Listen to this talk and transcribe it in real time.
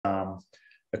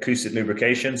acoustic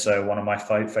lubrication, so one of my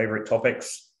favorite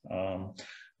topics.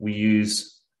 We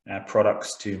use our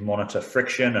products to monitor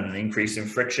friction, and an increase in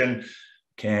friction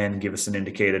can give us an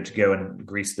indicator to go and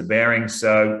grease the bearing.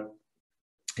 So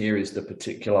here is the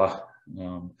particular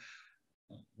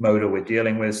motor we're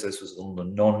dealing with. So this was on the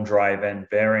non-drive end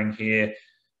bearing here.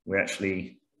 We're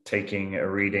actually taking a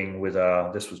reading with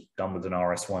this was done with an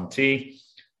RS1T,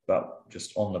 but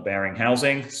just on the bearing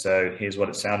housing. So here's what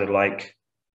it sounded like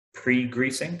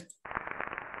pre-greasing.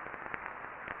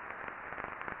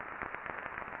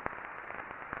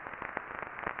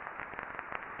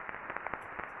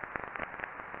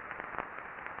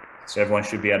 So everyone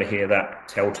should be able to hear that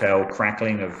telltale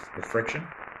crackling of the friction.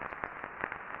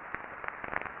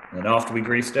 And then after we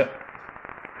greased it,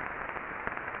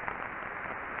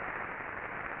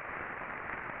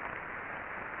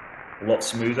 a lot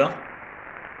smoother.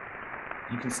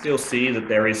 You can still see that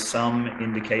there is some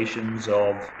indications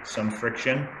of some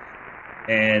friction,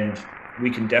 and we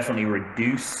can definitely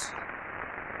reduce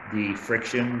the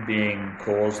friction being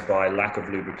caused by lack of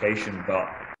lubrication, but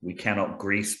we cannot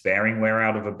grease bearing wear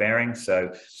out of a bearing.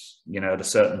 So, at a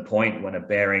certain point when a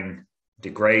bearing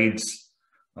degrades,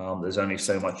 there's only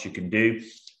so much you can do.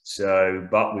 So,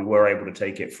 but we were able to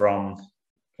take it from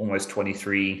almost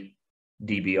 23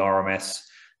 dB RMS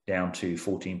down to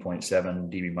 14.7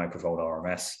 dB microvolt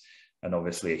RMS, and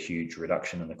obviously a huge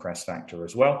reduction in the crest factor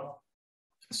as well.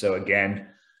 So again,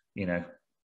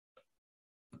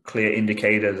 clear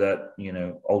indicator that,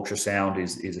 ultrasound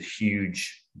is a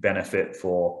huge benefit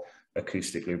for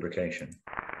acoustic lubrication.